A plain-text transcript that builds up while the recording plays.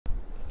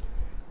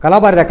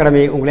Kalabharathi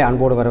academy உங்களை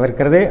அன்போடு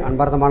வரவேற்கிறது.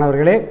 அன்பார்ந்த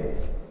மாணவர்களே,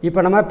 இப்போ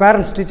நம்ம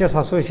parents teachers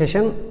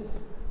association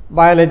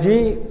biology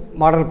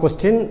model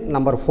question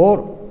number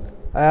 4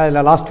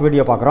 இதில் லாஸ்ட்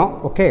வீடியோ பார்க்குறோம்.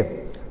 ஓகே,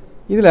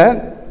 இதில்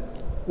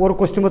ஒரு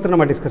கொஸ்டின் மட்டும்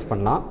நம்ம டிஸ்கஸ்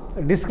பண்ணலாம்.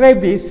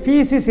 Describe the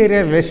species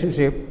area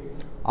relationship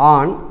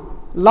on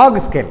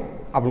lock scale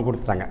அப்படின்னு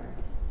கொடுத்துட்டாங்க.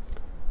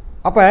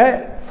 அப்போ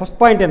ஃபஸ்ட்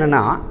பாயிண்ட்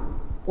என்னென்னா,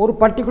 ஒரு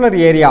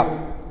பர்டிகுலர் ஏரியா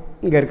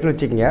இங்கே இருக்குன்னு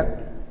வச்சுக்கோங்க,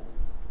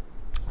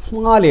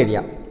 ஸ்மால்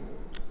ஏரியா,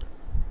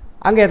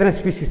 அங்கே எத்தனை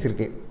ஸ்பீசிஸ்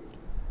இருக்குது.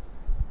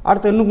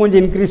 அடுத்து இன்னும்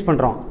கொஞ்சம் இன்க்ரீஸ்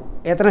பண்ணுறோம்,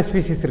 எத்தனை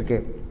ஸ்பீசிஸ்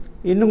இருக்குது.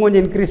 இன்னும்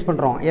கொஞ்சம் இன்க்ரீஸ்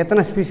பண்ணுறோம்,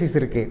 எத்தனை ஸ்பீசிஸ்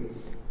இருக்குது.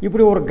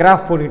 இப்படி ஒரு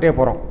கிராஃப் போட்டுக்கிட்டே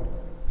போகிறோம்.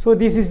 So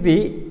this is the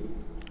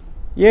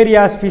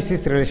area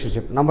species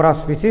relationship, number of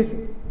species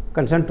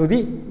concern to the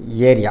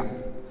area.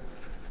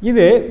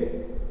 இது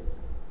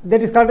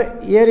that is called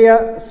area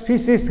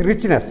species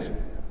richness.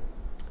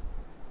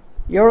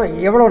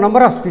 எவ்வளோ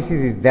number of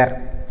species is there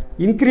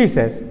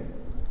increases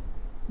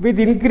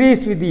with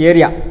increase with the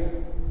area.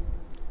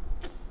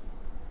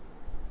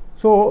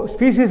 So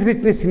species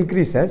richness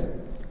increases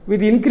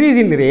with increase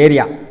in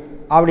area.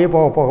 அப்படியே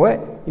போக போக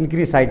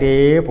increase ஆகிட்டே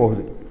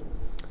போகுது.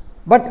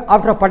 But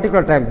after a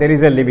particular time there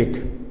is a limit.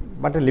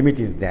 But a limit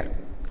is there.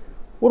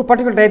 ஒரு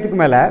particular டயத்துக்கு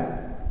மேலே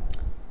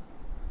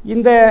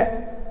இந்த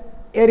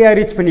area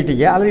reach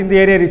பண்ணிட்டீங்க, அல்லது இந்த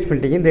ஏரியா ரீச்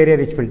பண்ணிட்டீங்க, இந்த ஏரியா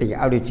ரீச் பண்ணிட்டீங்க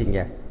அப்படி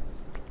வச்சுங்க.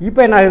 இப்போ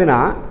என்ன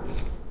ஆகுதுன்னா,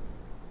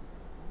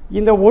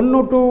 இந்த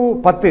 1 to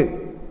 10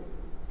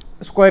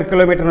 ஸ்கொயர்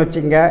கிலோமீட்டர்னு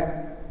வச்சுங்க,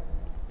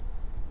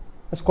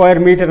 ஸ்கொயர்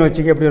மீட்டர்னு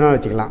வச்சுக்க, எப்படி வேணாலும்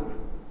வச்சுக்கலாம்.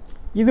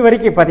 இது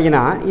வரைக்கும்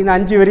பார்த்தீங்கன்னா இந்த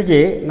 5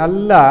 வரைக்கும்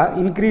நல்லா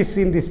increase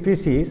in the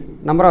species,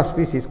 number of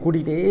species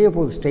கூட்டிகிட்டே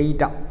போகுது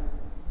ஸ்ட்ரெயிட்டாக.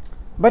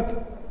 பட்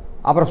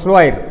அப்புறம் ஸ்லோ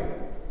ஆயிடுது.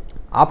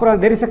 அப்புறம்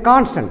தெர் இஸ் அ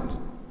கான்ஸ்டன்ட்,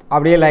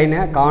 அப்படியே லைனை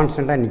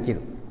கான்ஸ்டண்ட்டாக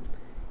நிற்கிது.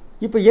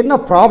 இப்போ என்ன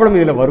ப்ராப்ளம்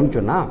இதில் வரும்னு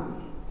சொன்னால்,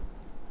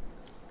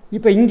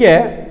 இப்போ இங்கே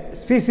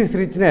ஸ்பீசிஸ்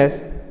ரிச்னஸ்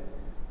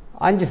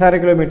 5 சதுர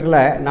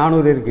கிலோமீட்டரில்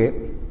 400 இருக்குது.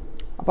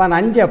 அப்போ அந்த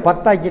 5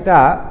 10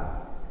 ஆக்கிட்டால்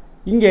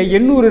இங்கே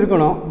 800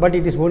 இருக்கணும். But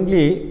it is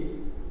only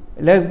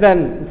less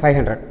than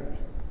 500.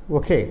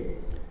 Okay,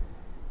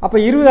 அப்போ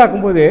 20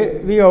 ஆக்கும்போது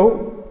வி ஹவ்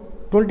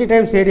 20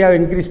 டைம்ஸ் ஏரியாவை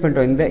இன்க்ரீஸ்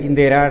பண்ணிட்டோம்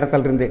இந்த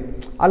இடத்துலேருந்து.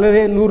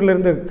 அல்லது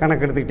 100லேருந்து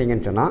கணக்கு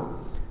எடுத்துக்கிட்டிங்கன்னு சொன்னால்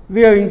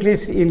we have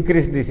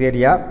increase this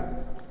area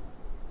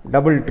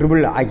double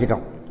triple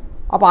ஆக்கிட்டோம்.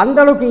 அப்போ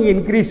அந்தளவுக்கு இங்கே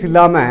இன்க்ரீஸ்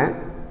இல்லாமல்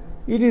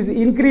it is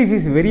increase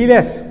is very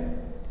less,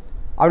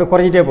 அப்படி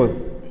குறைஞ்சிட்டே போகுது.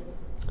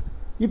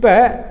 இப்போ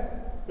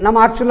நம்ம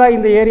ஆக்சுவலாக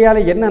இந்த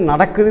ஏரியாவில் என்ன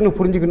நடக்குதுன்னு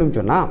புரிஞ்சுக்கணும்னு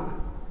சொன்னால்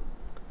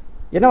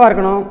என்னவாக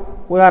இருக்கணும்.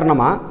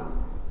 உதாரணமாக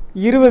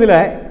 20ல்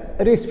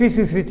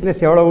ஸ்பீசிஸ்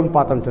ரிச்னஸ் எவ்வளவுன்னு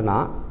பார்த்தோம்னு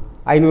சொன்னால்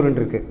 500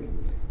 இருக்குது.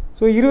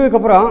 ஸோ 20க்கு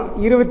அப்புறம்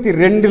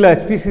 22ல்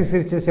ஸ்பீசிஸ்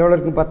ரிச்னஸ் எவ்வளோ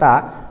இருக்குன்னு பார்த்தா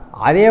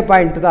அதே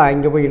பாயிண்ட்டு தான்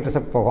இங்கே போய்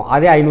இன்டர்செப்ட் போகும்,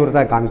 அதே 500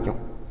 தான் காமிக்கும்.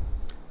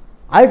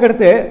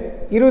 அதுக்கடுத்து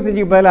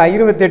 25க்கு பதிலாக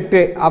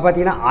 28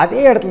 பார்த்தீங்கன்னா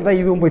அதே இடத்துல தான்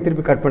இதுவும் போய்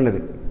திருப்பி கட்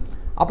பண்ணுது.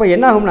 அப்போ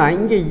என்ன ஆகும்னா,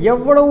 இங்கே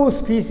எவ்வளவு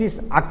ஸ்பீசிஸ்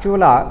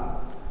ஆக்சுவலாக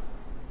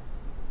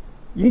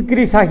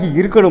இன்க்ரீஸ் ஆகி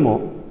இருக்கணுமோ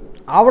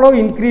அவ்வளோ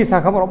இன்க்ரீஸ்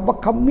ஆகாமல் ரொம்ப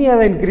கம்மியாக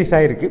தான் இன்க்ரீஸ்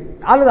ஆகிருக்கு,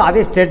 அல்லது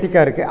அதே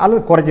ஸ்டேட்டிக்காக இருக்குது,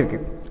 அல்லது குறைஞ்சிருக்கு.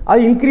 அது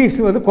இன்க்ரீஸ்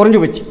குறைஞ்சி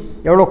போச்சு.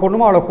 எவ்வளோ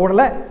கூடணுமோ அவ்வளோ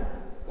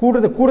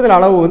கூடுதல்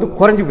அளவு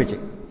குறைஞ்சி போச்சு.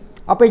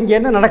 அப்போ இங்கே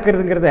என்ன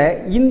நடக்கிறதுங்கிறத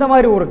இந்த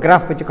மாதிரி ஒரு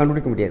கிராஃப் வச்சு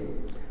கண்டுபிடிக்க முடியாது.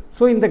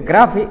 ஸோ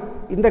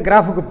இந்த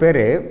கிராஃபுக்கு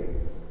பேர்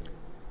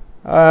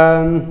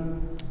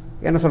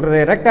என்ன சொல்கிறது,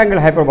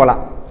 ரெக்டாங்கிள் ஹைப்பர்போலா.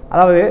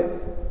 அதாவது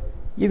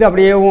இது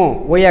அப்படியேவும்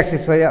ஒய்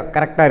ஆக்சிஸ்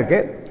கரெக்டாக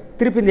இருக்குது,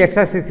 திருப்பி இந்த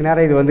எக்ஸ் ஆக்சிஸ்க்கு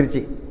நேரம் இது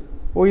வந்துருச்சு.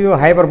 இது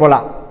ஹைப்பர்போலா.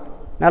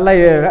 நல்லா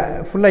இது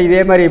ஃபுல்லாக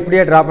இதே மாதிரி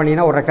இப்படியே ட்ரா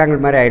பண்ணிங்கன்னா ஒரு ரெக்டாங்கிள்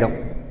மாதிரி ஆகிடும்.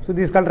 So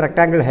this called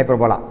rectangle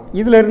hyperbola.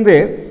 இதிலேருந்து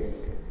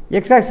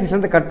எக்ஸ்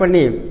ஆக்சிஸ்லேருந்து கட்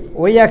பண்ணி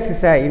ஒய்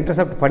ஆக்சிஸை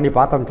இன்டர்செப்ட் பண்ணி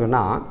பார்த்தோம்னு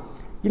சொன்னால்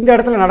இந்த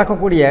இடத்துல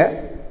நடக்கக்கூடிய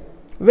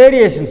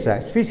வேரியேஷன்ஸை,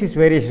 ஸ்பீசிஸ்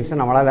வேரியேஷன்ஸை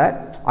நம்மளால்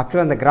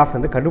ஆக்சுவலாக அந்த கிராஃப்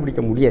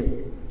கண்டுபிடிக்க முடியாது.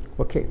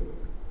 ஓகே,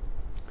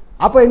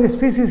 அப்போ இந்த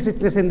ஸ்பீசிஸ்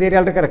ரிச்னஸ் இந்த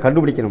ஏரியாவில் இருக்கிற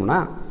கண்டுபிடிக்கணும்னா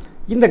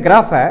இந்த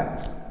கிராஃபை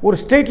ஒரு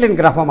ஸ்ட்ரெயிட் லைன்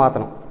கிராஃபாக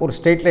மாற்றணும், ஒரு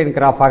ஸ்ட்ரெயிட் லைன்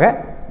கிராஃபாக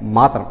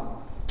மாற்றணும்.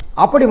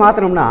 அப்படி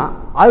மாற்றணும்னா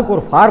அதுக்கு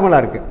ஒரு ஃபார்முலா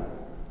இருக்குது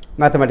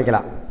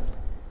மேத்தமெட்டிக்கலாக.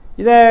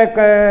 இதை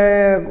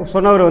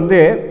சொன்னவர்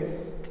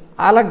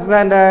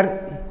அலெக்சாண்டர்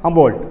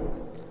ஹம்போல்ட்.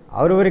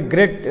 அவர் ஒரு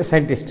கிரேட்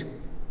சயின்டிஸ்ட்.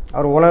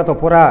 அவர் உலகத்தை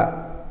பூரா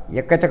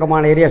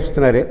எக்கச்சக்கமான ஏரியா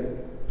சுற்றினார்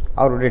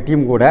அவருடைய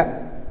டீம் கூட.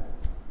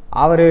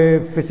 அவர்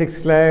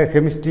ஃபிசிக்ஸில்,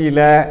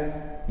 கெமிஸ்ட்ரியில்,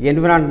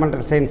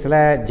 என்விரான்மெண்டல் சயின்ஸில்,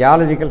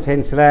 ஜியாலஜிக்கல்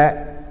சயின்ஸில்,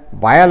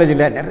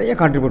 பயாலஜியில் நிறைய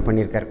கான்ட்ரிபியூட்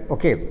பண்ணியிருக்கார்.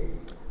 ஓகே,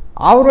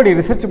 அவருடைய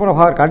ரிசர்ச்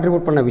மூலமாக அவர்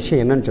கான்ட்ரிபியூட் பண்ண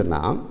விஷயம் என்னன்னு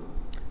சொன்னால்,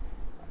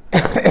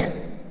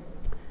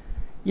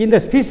 இந்த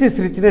species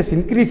richness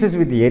increases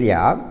with area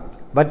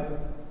but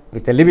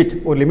with limit.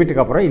 ஒரு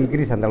லிமிட்டுக்கு அப்புறம்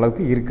இன்க்ரீஸ் அந்த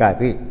அளவுக்கு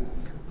இருக்காது.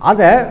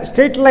 அதை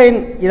ஸ்ட்ரெயிட் லைன்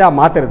இதாக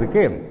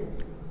மாற்றுறதுக்கு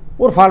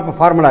ஒரு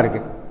ஃபார்முலா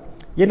இருக்குது.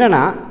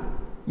 என்னென்னா,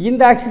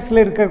 இந்த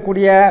ஆக்சிஸில்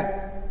இருக்கக்கூடிய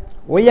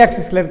ஒய்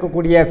ஆக்சிஸில்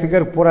இருக்கக்கூடிய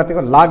ஃபிகர்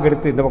பூராத்துக்கு லாக்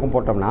எடுத்து இந்த பக்கம்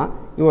போட்டோம்னா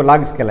இது ஒரு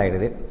லாக் ஸ்கேல்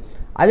ஆகிடுது.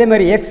 அதே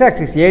மாதிரி எக்ஸ்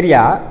ஆக்சிஸ்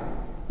ஏரியா,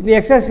 இந்த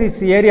எக்ஸ்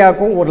ஆக்சிஸ்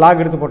ஏரியாவுக்கும் ஒரு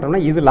லாக் எடுத்து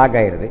போட்டோம்னா இது லாக்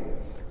ஆகிடுது,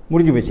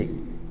 முடிஞ்சு போச்சு.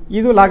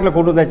 இதுவும் லாகில்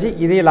கொண்டு வந்தாச்சு,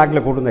 இதையும்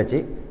லாகில் கொண்டு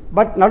வந்தாச்சு.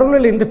 பட்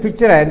நடுவில் இந்த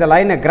பிக்சரை இந்த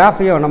லைனை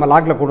கிராஃபையும் நம்ம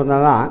லாகில் கொண்டு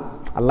வந்தால் தான்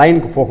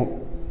லைனுக்கு போகும்.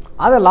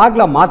 அதை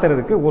லாகில்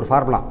மாற்றுறதுக்கு ஒரு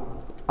ஃபார்முலா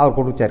அவர்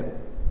கொடுத்தார்.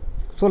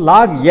 So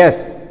lock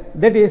S,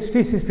 that is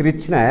species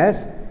richness,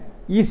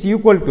 is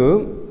equal to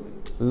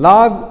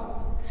log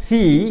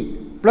C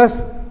plus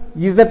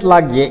Z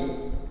lock ஏ.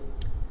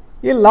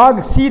 இது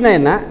லாக் சின்னா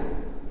என்ன,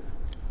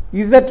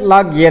 இசட்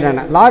லாக்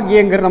ஏன்னா, லாக்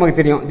ஏங்கிறது நமக்கு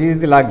தெரியும். திஸ்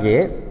இஸ் தி லாக் ஏ.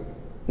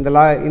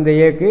 இந்த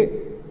ஏக்கு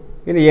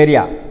இந்த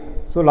ஏரியா,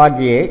 ஸோ லாக்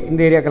ஏ, இந்த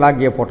ஏரியாவுக்கு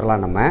லாக் ஏ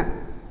போட்டுடலாம் நம்ம.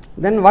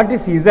 Then what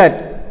is Z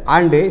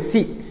and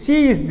C. C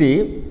is the,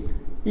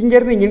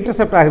 இங்கேருந்து இங்கே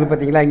இன்டர்செப்ட் ஆகுது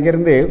பார்த்தீங்களா,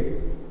 இங்கேருந்து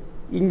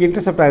இங்கே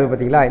இன்டர்செப்ட் ஆகுது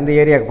பார்த்தீங்களா, இந்த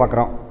ஏரியாவுக்கு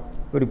பார்க்குறோம்,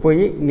 இப்படி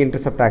போய் இங்கே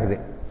இன்டர்செப்ட் ஆகுது.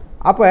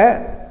 அப்போ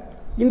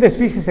இந்த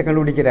ஸ்பீசிஸை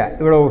கண்டுபிடிக்கிற,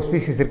 இவ்வளோ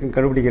ஸ்பீசிஸ் இருக்குன்னு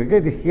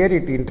கண்டுபிடிக்கிறதுக்கு இது here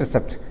it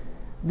intercept.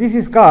 This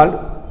is called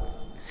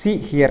see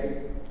here.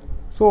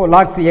 So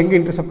lock C எங்கே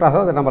இன்டர்செப்ட்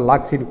ஆகுதோ அதை நம்ம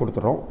லாக் சின்னு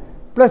கொடுத்துறோம்.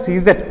 Plus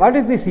Z. What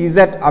is this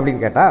Z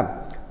அப்படின்னு கேட்டால்,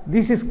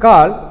 this is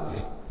called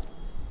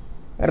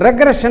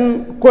regression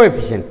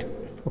coefficient.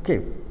 Okay,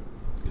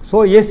 so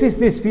S is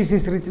the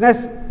species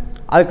richness,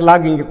 அதுக்கு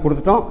lock இங்கே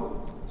கொடுத்துட்டோம்.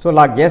 So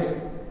lock S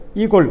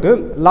equal to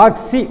log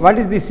C. What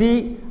is the C,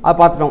 அதை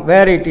பார்த்துட்டோம்.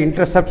 வேர் it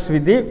intercepts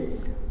with the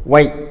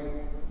Y.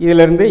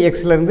 இதிலேருந்து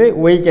எக்ஸ்லேருந்து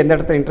ஒய்க்கு எந்த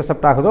இடத்துல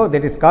இன்டர்செப்ட் ஆகுதோ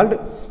தட் இஸ் கால்டு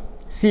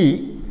சி.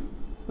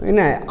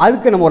 என்ன,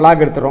 அதுக்கு நம்ம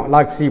லாக் எடுத்துகிறோம்,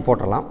 லாக் சி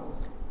போட்டுடலாம்.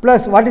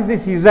 Plus what is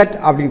this Z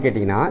அப்படின்னு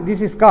கேட்டிங்கன்னா,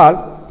 this is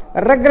called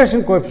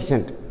regression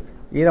coefficient.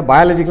 இதை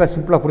பயாலஜிக்கலாக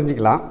சிம்பிளாக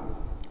புரிஞ்சிக்கலாம்.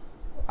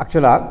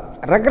 ஆக்சுவலாக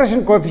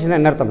ரெக்ரெஷன் கோஎஃபிஷியன்ட்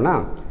என்ன அர்த்தம்னா,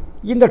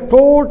 இந்த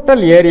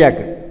டோட்டல்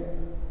ஏரியாவுக்கு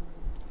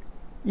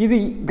இது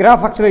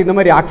கிராஃப் ஆக்சுவலாக இந்த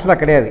மாதிரி ஆக்சுவலாக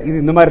கிடையாது, இது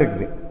இந்த மாதிரி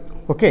இருக்குது.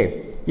 ஓகே,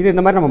 இது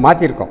இந்த மாதிரி நம்ம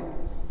மாற்றிருக்கோம்.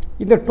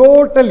 இந்த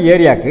டோட்டல்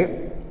ஏரியாவுக்கு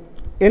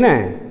என்ன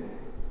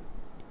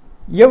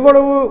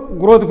எவ்வளவு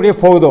குரோத் இப்படியே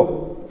போகுதோ,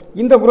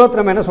 இந்த குரோத்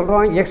நம்ம என்ன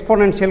சொல்கிறோம்,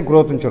 எக்ஸ்போனென்ஷியல்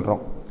குரோத்துன்னு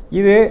சொல்கிறோம்.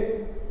 இது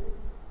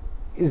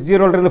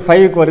 0லேருந்து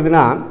 5க்கு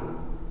வருதுன்னா,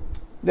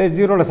 இந்த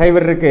 0ல்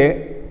சைவர் இருக்குது,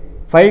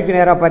 5க்கு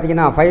நேராக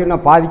பார்த்தீங்கன்னா 5னா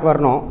பாதிக்கு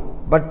வரணும்.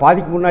 பட்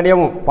பாதிக்கு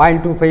முன்னாடியேவும்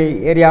 0.25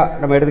 ஏரியா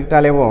நம்ம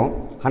எடுத்துக்கிட்டாலேவும்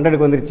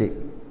 100க்கு வந்துருச்சு.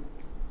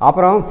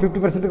 அப்புறம்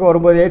 50%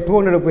 வரும்போதே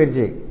 200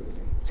 போயிடுச்சு,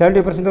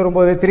 70%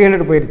 வரும்போது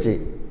 300 போயிடுச்சு.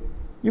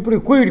 இப்படி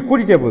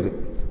கூட்டிகிட்டே போகுது.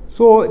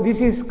 So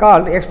this is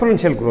called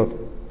exponential growth.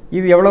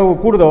 இது எவ்வளோ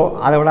கூடுதோ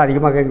அதை விட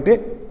அதிகமாக கேட்டு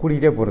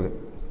கூட்டிகிட்டே போகிறது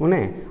ஒன்று.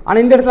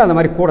 ஆனால் இந்த இடத்துல அந்த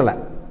மாதிரி கூடலை.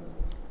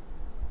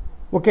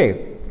 ஓகே,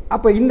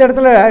 அப்போ இந்த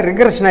இடத்துல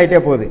ரெக்ரெஷன்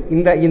ஆகிட்டே போகுது.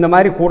 இந்த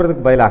மாதிரி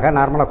கூடுறதுக்கு பதிலாக,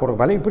 நார்மலாக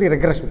கூடுறதுக்கு பதிலாக இப்படி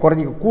ரெக்ரெஷன்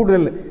குறைஞ்சி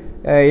கூடுதல்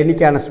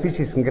எண்ணிக்கையான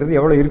ஸ்பீசிஸுங்கிறது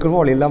எவ்வளோ இருக்கணுமோ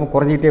அவ்வளோ இல்லாமல்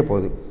குறைஞ்சிக்கிட்டே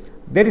போகுது.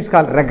 தட் இஸ்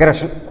கால்ட்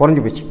ரெக்ரெஷன்,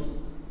 குறைஞ்சி போச்சு.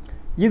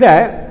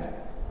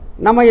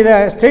 நம்ம இதை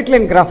ஸ்ட்ரெயிட்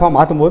லைன் கிராஃபாக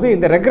மாற்றும்போது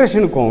இந்த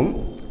ரெக்ரெஷனுக்கும்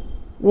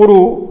ஒரு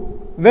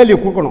வேல்யூ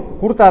கொடுக்கணும்.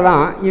 கொடுத்தா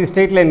தான் இது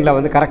ஸ்ட்ரெயிட் லைனில்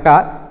வந்து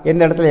கரெக்டாக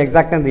எந்த இடத்துல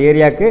எக்ஸாக்டாக இந்த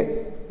ஏரியாவுக்கு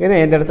ஏன்னா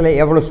எந்த இடத்துல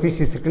எவ்வளோ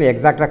ஸ்பீசிஸ் இருக்குன்னு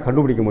எக்ஸாக்டாக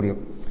கண்டுபிடிக்க முடியும்.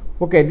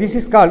 Okay, this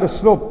is called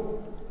slope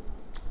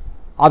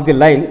of the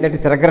line, that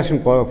is regression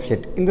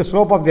coefficient. In the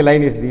slope of the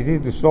line is, this is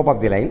the slope of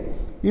the line.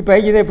 இப்போ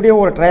இதை எப்படியோ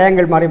ஒரு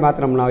ட்ரையாங்கிள் மாதிரி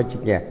மாற்றினோம்னா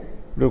வச்சுக்க,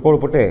 இப்படி கோடு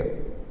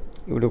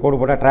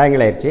போட்டால்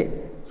ட்ரையாங்கிள் ஆயிடுச்சு.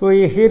 So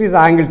here is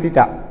angle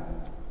theta.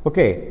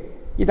 Okay,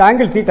 இது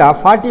ஆங்கிள் தீட்டா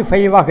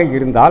 45ஆக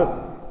இருந்தால்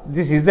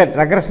this Z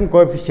regression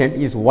coefficient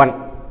is 1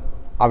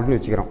 அப்படின்னு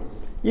வச்சுக்கிறோம்.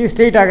 இது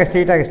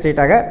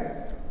ஸ்ட்ரெயிட்டாக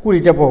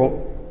கூட்டிகிட்டே போகும்,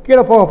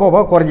 கீழே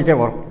போக குறைஞ்சிட்டே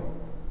வரும்.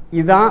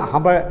 இதுதான்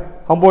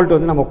ஹம்போல்ட்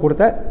வந்து நம்ம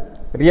கொடுத்த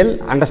real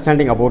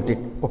understanding about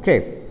it. Okay,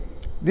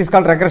 this is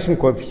called regression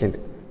coefficient.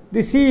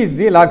 The C is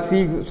the log C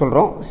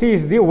சொல்கிறோம். C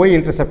is the y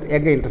intercept,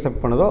 எங்கே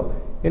இன்டர்செப்ட் பண்ணுதோ,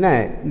 என்ன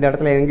இந்த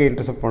இடத்துல எங்கே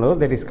இன்டர்செப்ட் பண்ணுதோ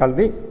that is called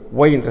the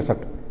y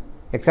intercept.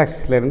 x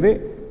axisலேருந்து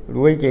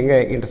yக்கு எங்கே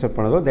இன்டர்செப்ட்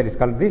பண்ணுதோ that is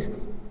called this.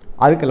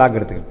 அதுக்கு லாக்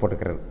எடுத்து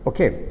போட்டுக்கிறது.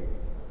 ஓகே,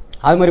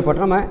 அது மாதிரி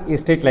போட்டால் நம்ம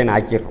ஸ்ட்ரெயிட் லைன்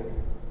ஆக்கிடுறோம்.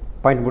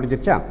 பாயிண்ட்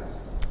முடிஞ்சிருச்சா?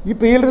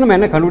 இப்போ இதில் நம்ம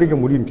என்ன கண்டுபிடிக்க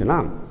முடியும்ச்சுன்னா,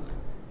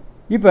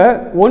 இப்போ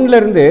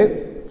 1லேருந்து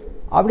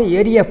அப்படியே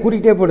ஏரியா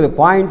கூட்டிகிட்டே போடுது.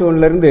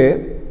 0.1லேருந்து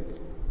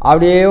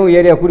அப்படியே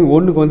ஏரியா கூடி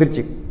 1க்கு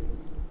வந்துருச்சு.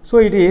 So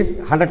it is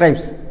 100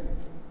 times.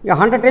 இங்கே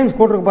 100 டைம்ஸ்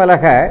கூட்டுறதுக்கு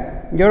பதிலாக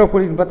இங்கே எவ்வளோ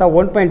கூட்டிகிட்டு பார்த்தா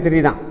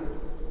 1.3 தான்.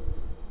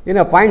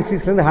 ஏன்னா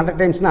 0.6லேருந்து 100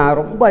 டைம்ஸ்னால்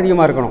ரொம்ப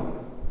அதிகமாக இருக்கணும்.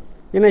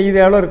 ஏன்னா இது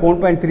எவ்வளோ இருக்குது,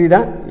 1.3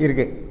 தான்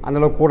இருக்குது,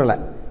 அந்தளவுக்கு கூடலை.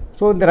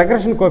 ஸோ இந்த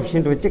ரெக்ரெஷன்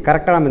கோஎஃபிஷியன்ட் வச்சு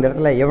கரெக்டாக நம்ம இந்த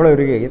இடத்துல எவ்வளோ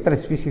இருக்குது, எத்தனை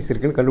ஸ்பீசிஸ்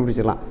இருக்குதுன்னு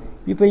கண்டுபிடிச்சிடலாம்.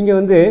 இப்போ இங்கே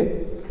வந்து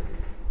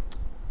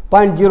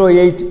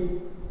 0.08,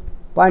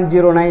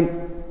 0.09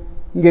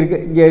 இங்கே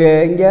இருக்குது,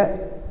 இங்கே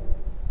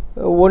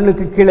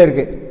 1க்கு கீழே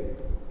இருக்குது.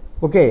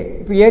 ஓகே,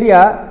 இப்போ ஏரியா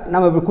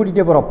நம்ம இப்போ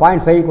கூட்டிகிட்டே போகிறோம்,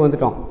 0.5க்கு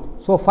வந்துட்டோம்.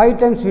 So 5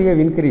 times we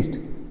have increased.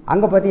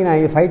 அங்கே பார்த்தீங்கன்னா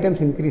 5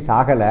 டைம்ஸ் இன்க்ரீஸ்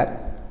ஆகலை,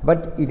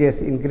 but it is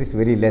increase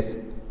very less.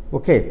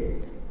 Okay,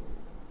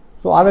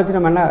 so அதை வச்சு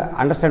நம்ம என்ன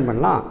அண்டர்ஸ்டாண்ட்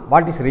பண்ணலாம்,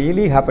 what is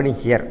really happening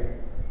here.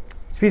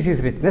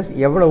 Species richness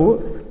எவ்வளவு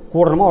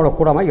கூடணுமோ அவ்வளோ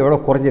கூடாமல் எவ்வளோ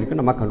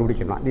குறைஞ்சிருக்குன்னு நம்ம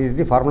கண்டுபிடிக்கலாம். This is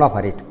the formula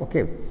for it. Okay,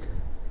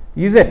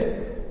 Z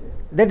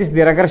that is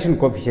the regression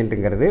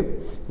கோஎஃபிஷியன்ட்டுங்கிறது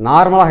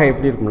நார்மலாக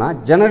எப்படி இருக்கும்னா,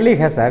 generally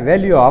has a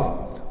value of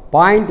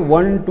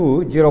 0.1 to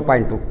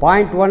 0.2,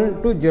 0.1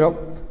 to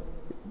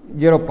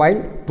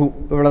 0.2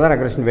 இவ்வளோ தான்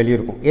ரெக்ரெஷன் வேல்யூ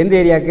இருக்கும். எந்த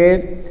ஏரியாவுக்கு,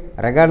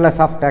 ரெகார்ட்லெஸ்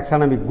ஆஃப்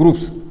டாக்ஸானமிக்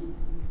குரூப்ஸ்.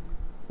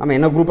 நம்ம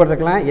என்ன குரூப்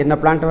எடுத்துக்கலாம், என்ன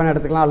பிளான்ட் வேணால்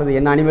எடுத்துக்கலாம், அல்லது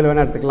என்ன அனிமல்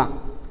வேணால் எடுத்துக்கலாம்,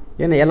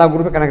 என்ன எல்லா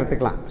குரூப்பையும் கணக்கு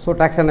எடுத்துக்கலாம். ஸோ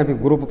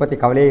டாக்ஸானமிக் குரூப்பை பற்றி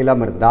கவலையே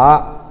இல்லாமல் இருந்தால்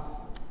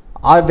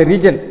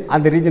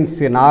அந்த ரீஜன்ஸ்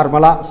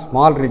நார்மலாக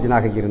ஸ்மால்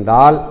ரீஜனாக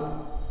இருந்தால்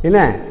என்ன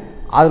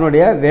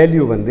அதனுடைய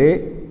வேல்யூ வந்து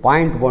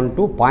 0.1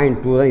 to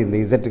 0.2 தான் இந்த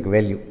இசட்டுக்கு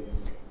வேல்யூ.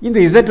 இந்த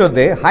இசட்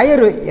வந்து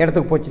ஹையர்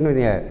இடத்துக்கு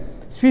போச்சுன்னு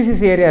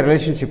ஸ்பீசிஸ் ஏரியா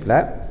ரிலேஷன்ஷிப்பில்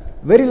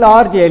very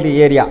large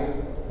area,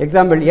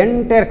 example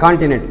entire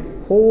continent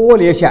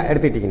whole Asia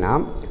எடுத்துக்கிட்டிங்கன்னா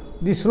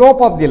தி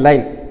ஸ்லோப் ஆஃப் தி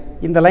லைன்,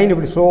 இந்த லைன்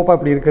இப்படி ஸ்லோப்பாக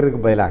இப்படி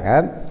இருக்கிறதுக்கு பதிலாக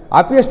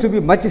அப்பியர்ஸ் டு பி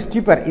மச்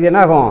ஸ்டீப்பர். இது என்ன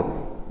ஆகும்,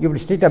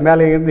 இப்படி ஸ்ட்ரீட்டாக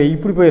மேலே இருந்து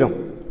இப்படி போயிடும்,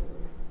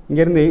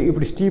 இங்கேருந்து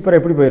இப்படி ஸ்டீப்பராக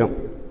இப்படி போயிடும்.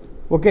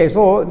 Okay,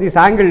 so this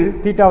angle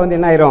theta வந்து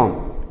என்ன ஆயிரும்,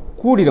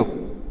 கூடிடும்.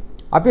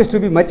 Appears to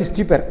be much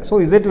ஸ்டீப்பர். So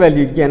Z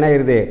value இங்கே என்ன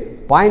ஆயிருது,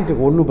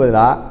 0.1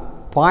 பதிலாக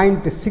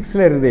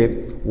 0.6 இருந்து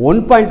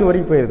 1.2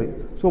 வரைக்கும் போயிடுது.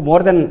 ஸோ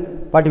மோர் தென்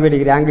 45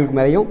 டிகிரி ஆங்கிளுக்கு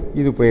மேலேயும்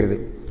இது போயிடுது.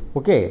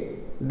 ஓகே,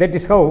 தட்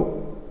இஸ் ஹவ்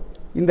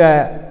இந்த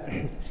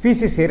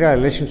ஸ்பீசிஸ் ஏரியா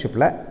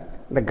ரிலேஷன்ஷிப்பில்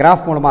இந்த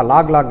கிராஃப் மூலமாக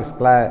லாக்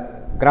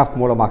கிராஃப்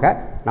மூலமாக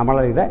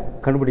நம்மளால் இதை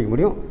கண்டுபிடிக்க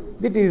முடியும்.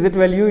 திட் Z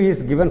value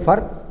is given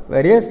for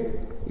various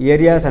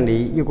areas and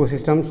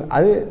ஈகோசிஸ்டம்ஸ்.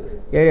 அது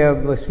ஏரியா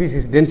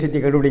ஸ்பீசிஸ் டென்சிட்டி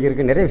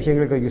கண்டுபிடிக்கிறதுக்கு நிறைய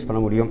விஷயங்களுக்கு யூஸ்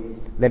பண்ண முடியும்.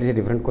 That is a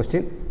different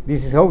question.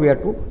 This is how we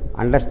have to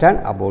understand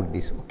about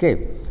this. Okay,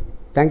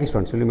 thank you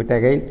students. We will meet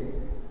again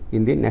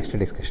in the next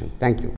discussion. Thank you.